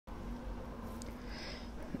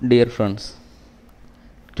Dear friends,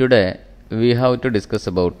 today we have to discuss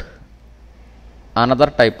about another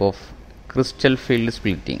type of crystal field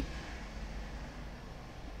splitting.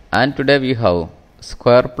 And today we have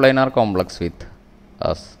square planar complex with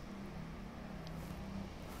us.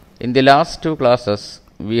 In the last two classes,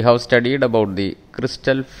 we have studied about the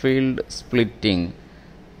crystal field splitting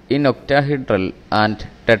in octahedral and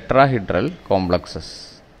tetrahedral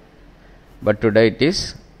complexes. But today it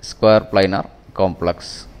is square planar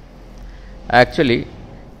complex. Actually,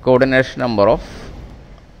 coordination number of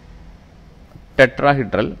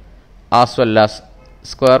tetrahedral as well as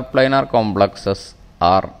square planar complexes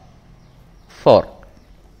are 4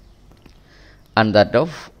 and that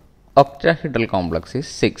of octahedral complex is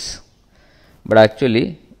 6. But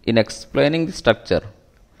actually, in explaining the structure,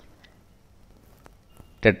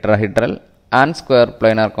 tetrahedral and square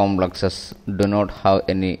planar complexes do not have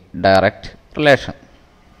any direct relation.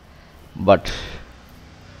 But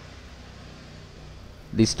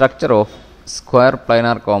the structure of square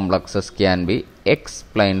planar complexes can be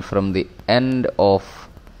explained from the end of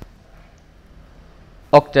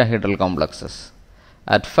octahedral complexes.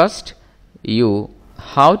 At first, you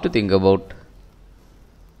have to think about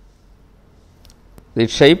the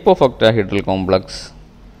shape of octahedral complex,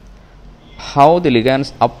 how the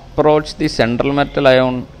ligands approach the central metal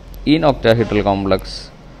ion in octahedral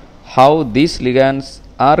complex, how these ligands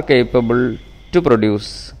are capable to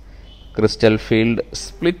produce crystal field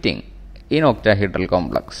splitting in octahedral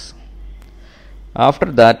complex. After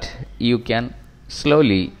that, you can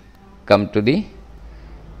slowly come to the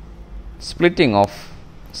splitting of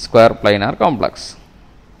square planar complex.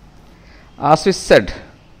 As we said,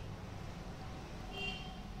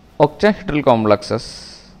 octahedral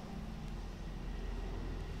complexes,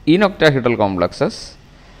 in octahedral complexes,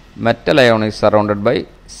 metal ion is surrounded by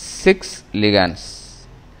 6 ligands,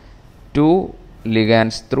 2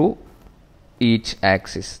 ligands through each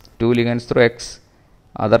axis, 2 ligands through x,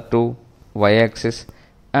 other 2 y axis,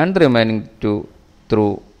 and the remaining 2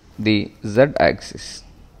 through the z axis.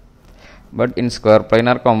 But in square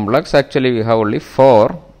planar complex, actually we have only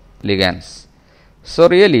 4 ligands. So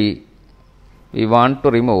really, we want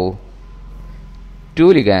to remove 2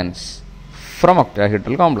 ligands from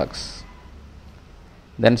octahedral complex.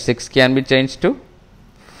 Then 6 can be changed to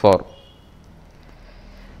 4.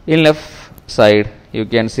 In left side, you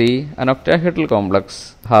can see an octahedral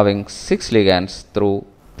complex having 6 ligands through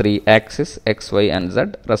 3 axes x, y and z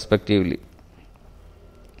respectively.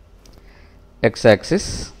 X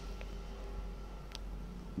axis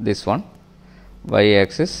this one, y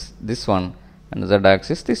axis this one and z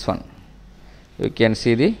axis this one. You can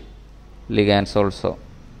see the ligands also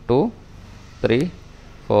 2, 3,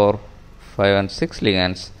 4, 5 and 6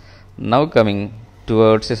 ligands now coming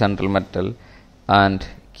towards the central metal and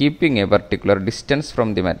keeping a particular distance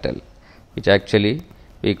from the metal, which actually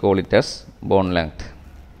we call it as bond length.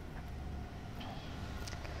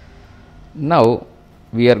 Now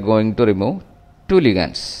we are going to remove 2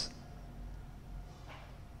 ligands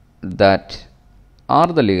that are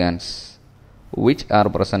the ligands which are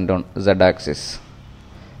present on z axis.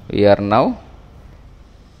 We are now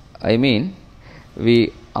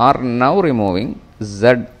removing z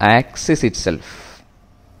axis itself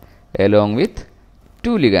along with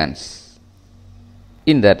 2 ligands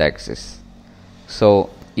in that axis. So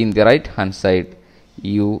in the right hand side,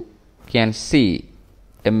 you can see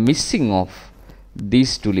a missing of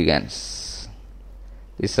these 2 ligands,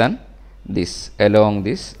 this and this, along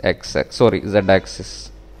this z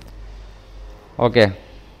axis. Okay.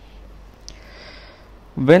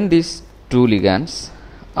 When these 2 ligands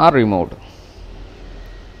are removed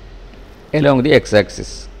along the x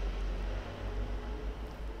axis,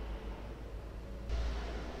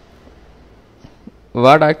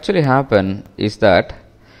 what actually happen is that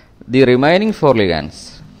the remaining 4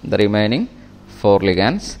 ligands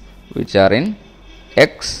which are in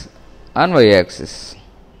x and y axis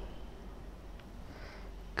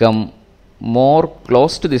come more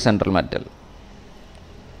close to the central metal.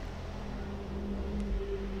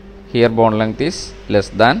 Here bond length is less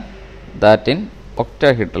than that in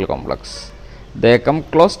octahedral complex. They come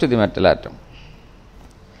close to the metal atom.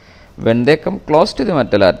 When they come close to the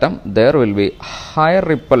metal atom, there will be higher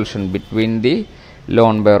repulsion between the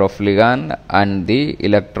lone pair of ligand and the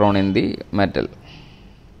electron in the metal.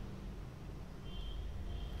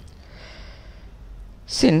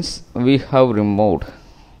 Since we have removed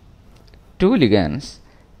 2 ligands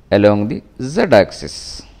along the z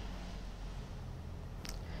axis,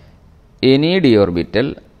 any d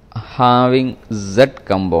orbital having z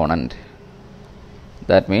component,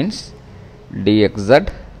 that means dxz,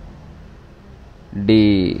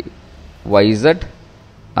 dyz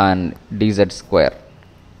and dz square.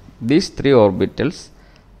 These three orbitals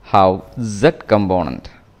have z component,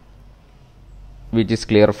 which is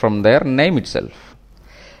clear from their name itself.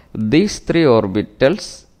 These three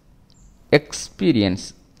orbitals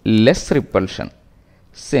experience less repulsion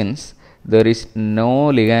since there is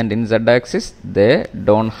no ligand in z-axis. They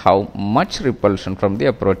don't have much repulsion from the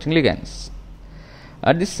approaching ligands.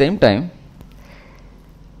 At the same time,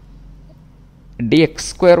 dx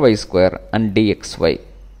square y square and dxy,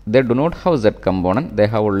 they do not have z component, they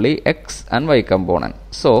have only x and y component.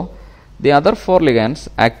 So the other four ligands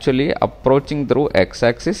actually approaching through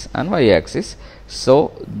x-axis and y-axis.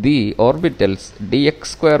 So the orbitals dx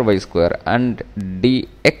square y square and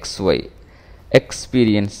dxy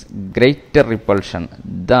experience greater repulsion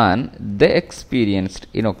than they experienced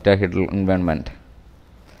in octahedral environment.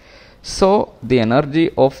 So the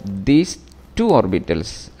energy of these two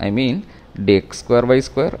orbitals, I mean dx square y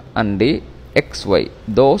square and dxy,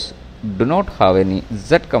 those do not have any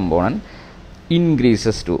z component,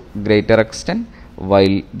 increases to greater extent,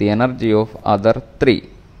 while the energy of other three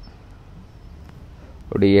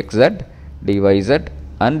dxz, dyz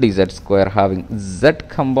and dz square having z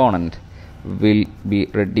component will be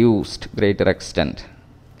reduced greater extent.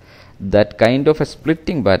 That kind of a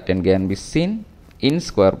splitting pattern can be seen in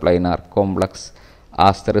square planar complex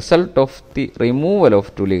as the result of the removal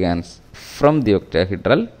of two ligands from the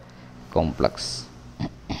octahedral complex.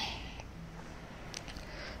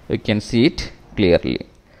 You can see it clearly.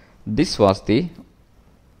 This was the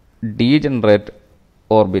degenerate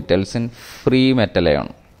orbitals in free metal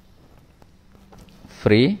ion.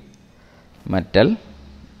 Free metal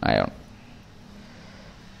ion.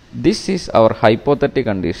 This is our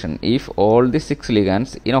hypothetical condition. If all the 6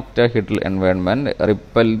 ligands in octahedral environment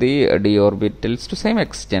repel the d orbitals to same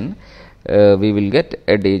extent, we will get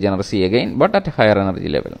a degeneracy again, but at a higher energy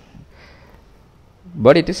level.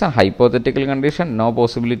 But it is a hypothetical condition, no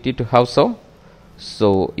possibility to have so.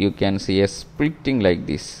 So you can see a splitting like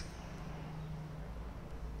this.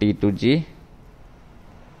 T to G,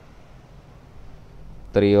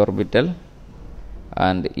 3 orbital,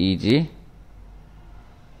 and EG,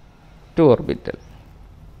 2 orbital.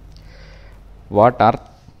 What are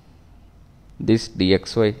this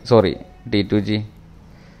dxy, sorry, d to g?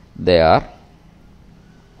 They are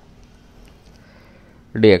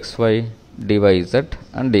dxy, dyz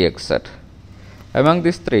and dxz. Among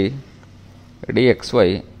these three,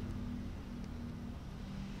 dxy,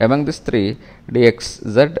 among these three,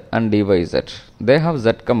 dxz and dyz, they have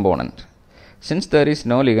z component. Since there is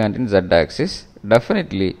no ligand in z axis,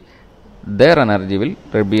 definitely their energy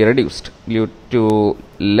will be reduced due to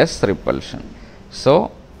less repulsion.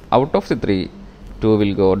 So out of the three, 2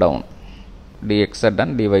 will go down, dxz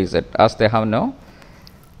and dyz, as they have no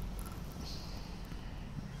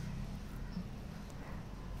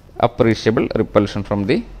appreciable repulsion from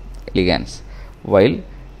the ligands, while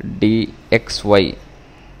dxy,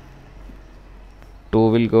 2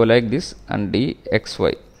 will go like this, and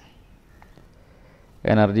dxy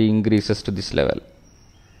energy increases to this level,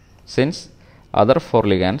 since other 4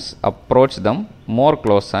 ligands approach them more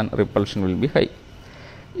close and repulsion will be high.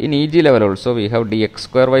 In EG level also we have dx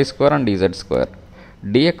square y square and dz square.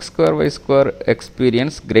 Dx square y square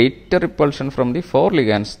experience greater repulsion from the 4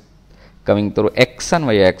 ligands coming through x and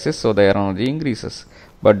y axis, so their energy increases.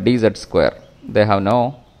 But dz square, they have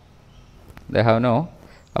no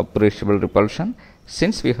appreciable repulsion.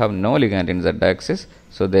 Since we have no ligand in z axis,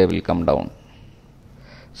 so they will come down.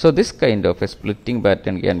 So this kind of a splitting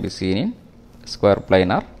pattern can be seen in square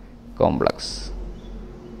planar complex.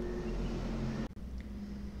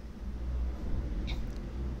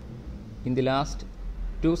 In the last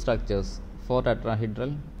two structures, for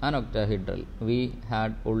tetrahedral and octahedral, we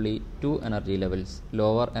had only 2 energy levels,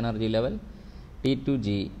 lower energy level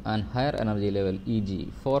T2G and higher energy level EG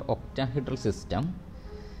for octahedral system,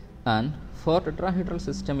 and for tetrahedral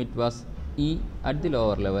system it was E at the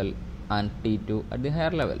lower level and T2 at the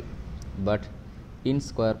higher level. But in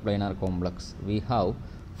square planar complex we have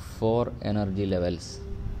 4 energy levels.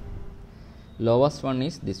 Lowest one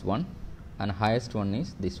is this one and highest one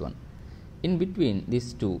is this one. In between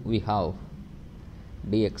these two we have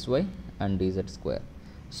dxy and dz square.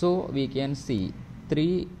 So we can see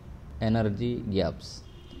 3 energy gaps,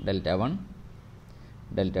 delta 1,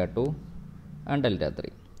 delta 2 and delta 3.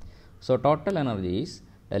 So total energy is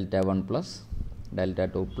delta 1 plus delta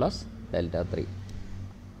 2 plus delta 3.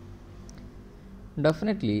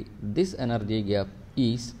 Definitely this energy gap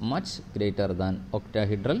is much greater than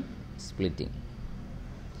octahedral splitting.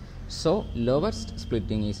 So lowest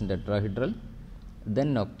splitting is in tetrahedral,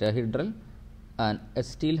 then octahedral, and a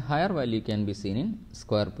still higher value can be seen in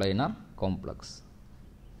square planar complex.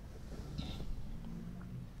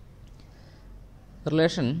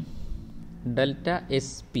 Relation delta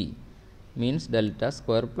SP means delta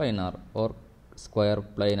square planar or square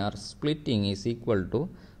planar splitting is equal to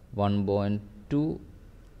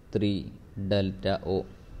 1.23 delta O,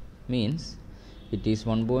 means it is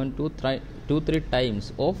 1.23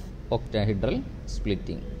 times of octahedral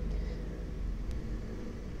splitting.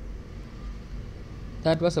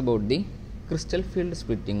 That was about the crystal field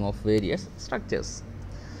splitting of various structures.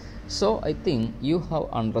 So I think you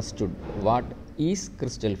have understood what is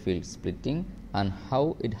crystal field splitting and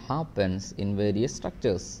how it happens in various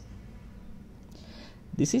structures.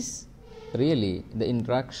 This is really the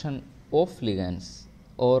interaction of ligands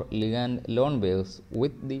or ligand lone pairs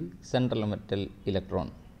with the central metal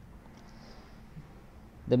electron.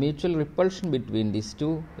 The mutual repulsion between these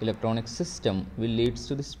two electronic systems will lead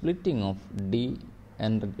to the splitting of d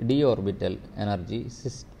orbital energy.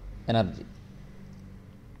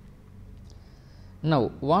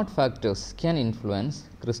 Now, what factors can influence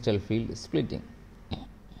crystal field splitting?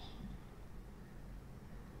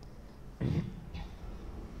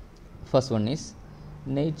 First one is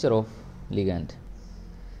nature of ligand.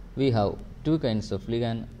 We have two kinds of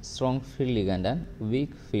ligand, strong field ligand and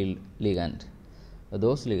weak field ligand.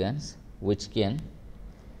 Those ligands which can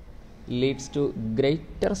leads to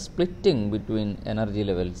greater splitting between energy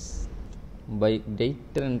levels by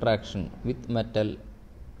greater interaction with metal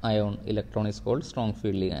ion electron is called strong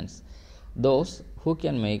field ligands. Those who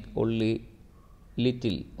can make only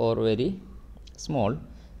little or very small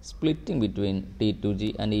splitting between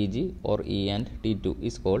T2G and EG or E and T2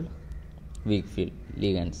 is called weak field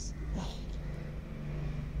ligands.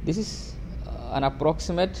 This is an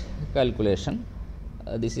approximate calculation.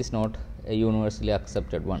 This is not a universally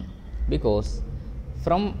accepted one, because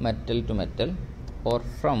from metal to metal or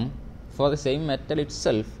for the same metal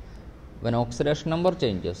itself, when oxidation number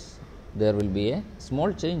changes, there will be a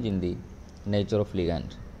small change in the nature of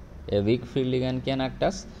ligand. A weak field ligand can act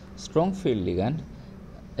as strong field ligand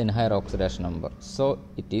in higher oxidation number. So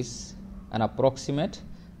it is an approximate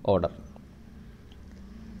order.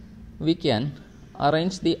 We can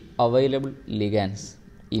arrange the available ligands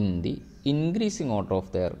in the increasing order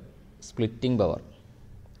of their splitting power.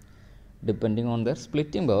 Depending on their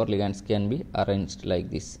splitting power, ligands can be arranged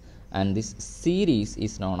like this, and this series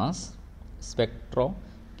is known as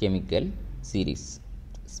spectrochemical series.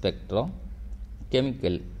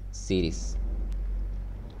 Spectrochemical series.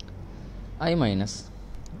 I minus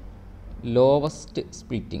lowest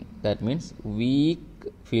splitting, that means weak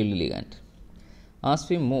field ligand. As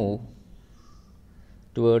we move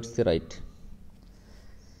towards the right,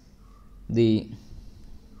 the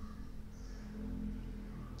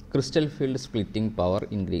crystal field splitting power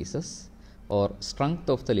increases or strength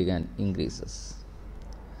of the ligand increases,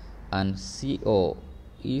 and CO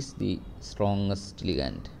is the strongest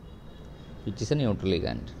ligand, which is a neutral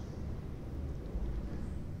ligand.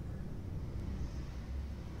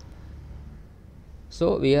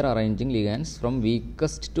 So we are arranging ligands from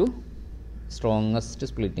weakest to strongest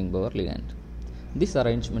splitting power ligand. This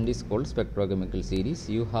arrangement is called spectrochemical series.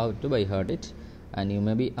 You have to by heart it, and you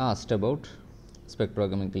may be asked about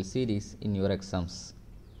spectrochemical series in your exams.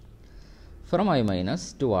 From I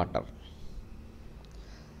minus to water,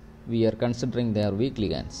 we are considering their weak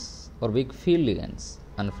ligands or weak field ligands,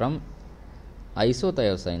 and from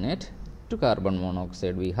isothiocyanate to carbon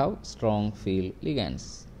monoxide, we have strong field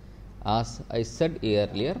ligands. As I said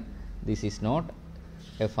earlier, this is not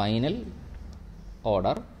a final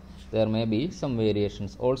order. There may be some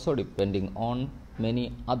variations also depending on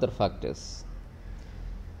many other factors,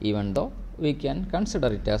 even though we can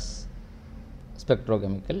consider it as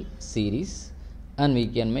spectrochemical series, and we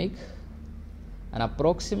can make an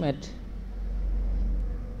approximate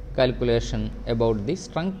calculation about the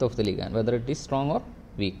strength of the ligand, whether it is strong or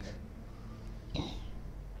weak.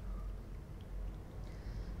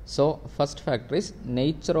 So first factor is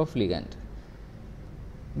nature of ligand.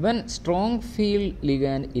 When strong field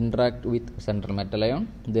ligand interact with central metal ion,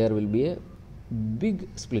 there will be a big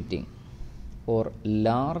splitting or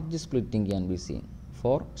large splitting can be seen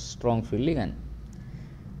for strong field ligand.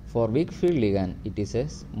 For weak field ligand, it is a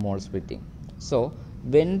small splitting. So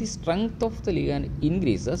when the strength of the ligand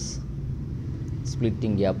increases,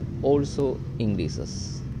 splitting gap also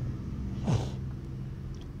increases.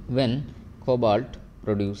 When cobalt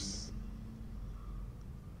produce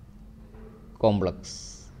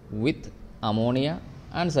complex with ammonia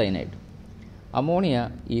and cyanide,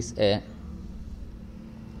 ammonia is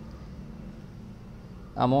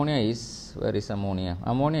where is ammonia?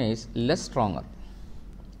 Ammonia is less stronger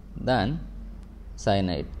than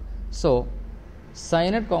cyanide. So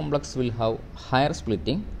cyanide complex will have higher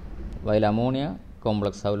splitting, while ammonia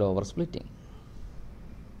complex have lower splitting.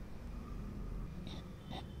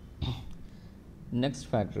 Next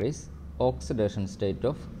factor is oxidation state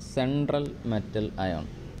of central metal ion.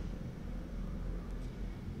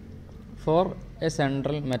 For a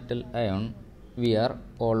central metal ion, we are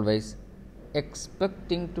always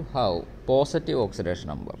expecting to have positive oxidation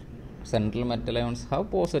number. Central metal ions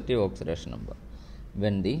have positive oxidation number.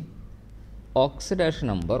 When the oxidation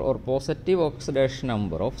number or positive oxidation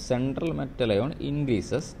number of central metal ion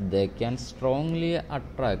increases, they can strongly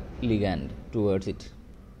attract ligand towards it,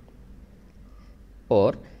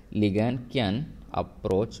 or ligand can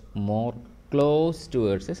approach more close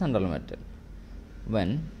towards a central metal.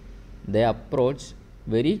 When they approach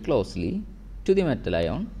very closely to the metal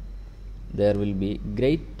ion, there will be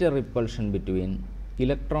greater repulsion between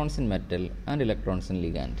electrons in metal and electrons in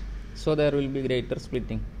ligand. So there will be greater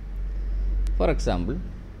splitting. For example,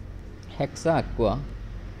 hexa-aqua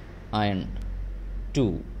iron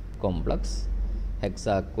 2 complex,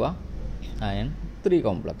 hexa-aqua iron 3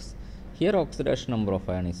 complex. Here oxidation number of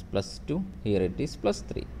ion is +2, here it is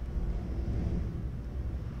 +3.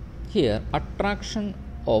 Here attraction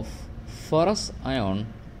of ferrous ion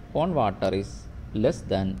on water is less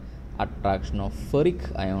than attraction of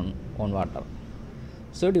ferric ion on water.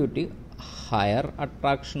 So due to higher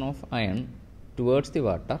attraction of iron towards the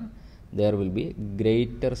water, there will be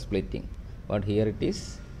greater splitting, but here it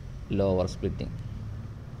is lower splitting.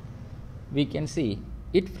 We can see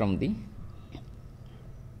it from the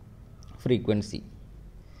frequency.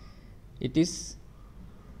 It is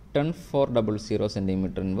 10,400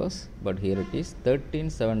 centimeter inverse, but here it is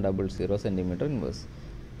 13,700 centimeter inverse.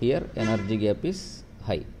 Here energy gap is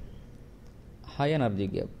high. High energy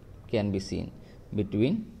gap can be seen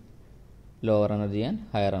between lower energy and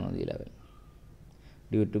higher energy level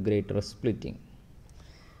due to greater splitting.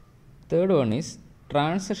 Third one is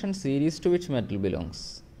transition series to which metal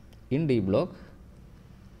belongs. In D block,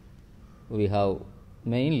 we have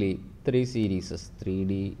mainly 3 series,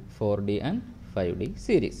 3D, 4D and 5D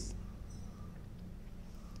series.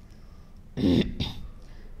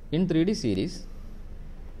 In 3D series,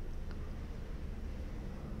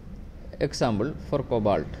 example for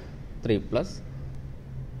cobalt 3+,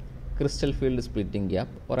 crystal field splitting gap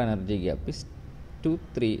or energy gap is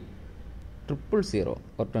 23,000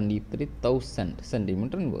 or 23,000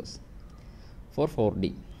 centimeter inverse. For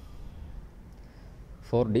 4D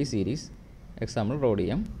series, example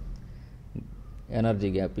rhodium,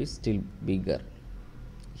 energy gap is still bigger.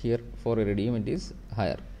 Here for iridium it is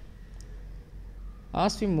higher.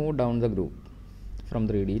 As we move down the group from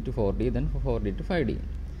 3D to 4D, then from 4D to 5D,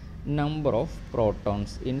 number of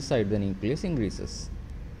protons inside the nucleus increases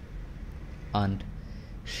and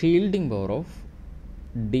shielding power of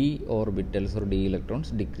d orbitals or d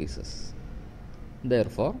electrons decreases.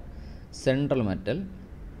 Therefore, central metal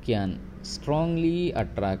can strongly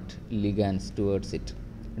attract ligands towards it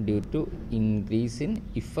due to increase in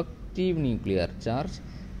effective nuclear charge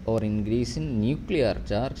or increase in nuclear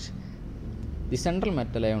charge. The central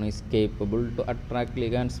metal ion is capable to attract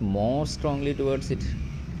ligands more strongly towards it.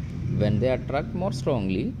 When they attract more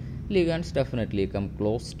strongly, ligands definitely come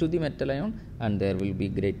close to the metal ion and there will be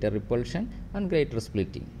greater repulsion and greater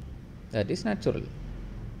splitting. That is natural.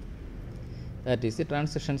 That is the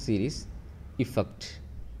transition series effect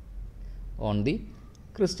on the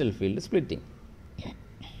crystal field splitting.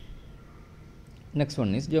 Next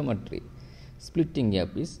one is geometry. Splitting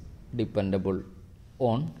gap is dependable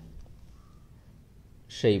on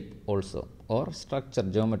shape also or structure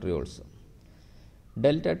geometry also.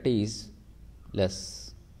 Delta T is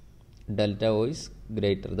less, delta O is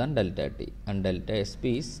greater than delta T and delta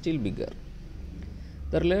SP is still bigger.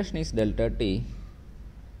 The relation is delta T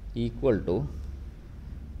equal to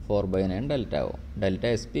 4/9 delta O. Delta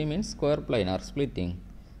SP means square planar splitting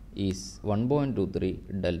is 1.23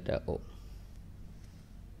 delta O.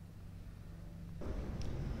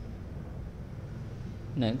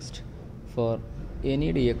 Next, for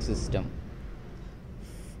any dx system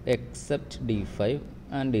except D5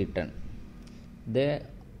 and D10, they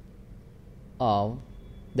have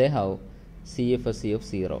CFSE of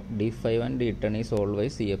 0. D5 and D10 is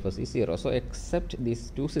always CFSE 0. So except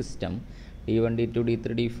these two systems, D1, D2,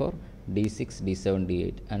 D3, D4, D6, D7,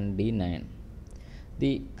 D8 and D9,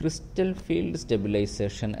 the crystal field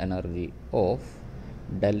stabilization energy of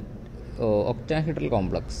octahedral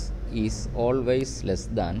complex is always less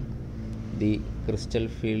than the crystal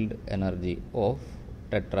field energy of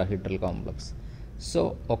tetrahedral complex.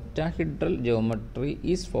 So octahedral geometry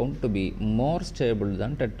is found to be more stable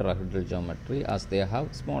than tetrahedral geometry as they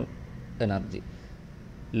have small energy,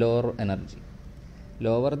 lower energy.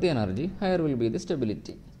 Lower the energy, higher will be the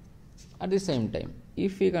stability. At the same time,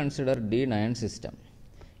 if we consider D9 system,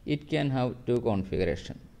 it can have two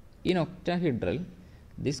configurations. In octahedral,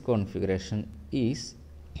 this configuration is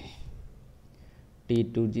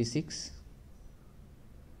T2G6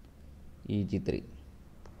 EG3.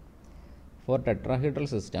 For tetrahedral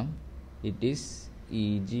system, it is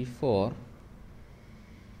EG4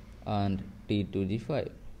 and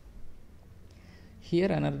T2G5.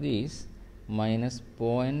 Here energy is minus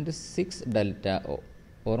 0.6 delta O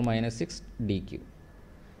or minus 6 dq.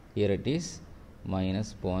 Here it is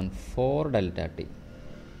minus 0.4 delta T.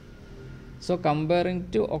 So comparing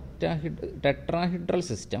to tetrahedral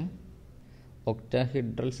system,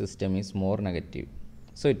 octahedral system is more negative.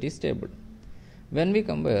 So it is stable. When we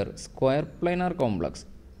compare square planar complex,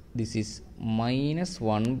 this is minus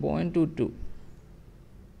 1.22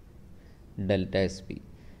 delta Sp.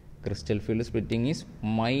 Crystal field splitting is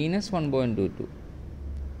minus 1.22,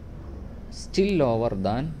 still lower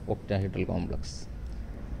than octahedral complex.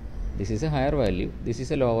 This is a higher value, this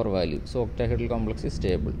is a lower value, so octahedral complex is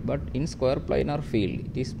stable. But in square planar field,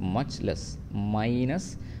 it is much less,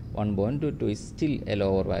 minus 1.22 is still a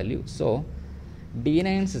lower value. So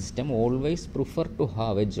D9 system always prefer to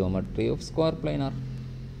have a geometry of square planar.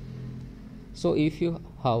 So if you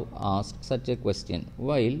have asked such a question,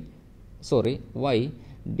 why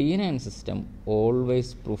D9 system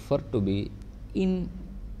always prefer to be in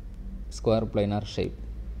square planar shape?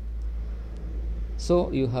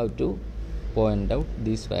 So you have to point out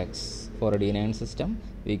these facts. For a D9 system,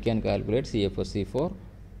 we can calculate CFSE for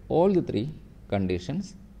all the three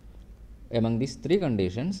conditions. Among these three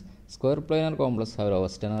conditions, square planar complex have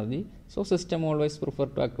lowest energy, so system always prefer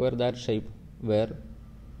to acquire that shape where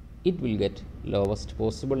it will get lowest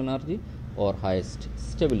possible energy or highest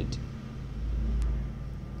stability.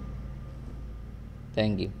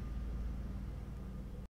 Thank you.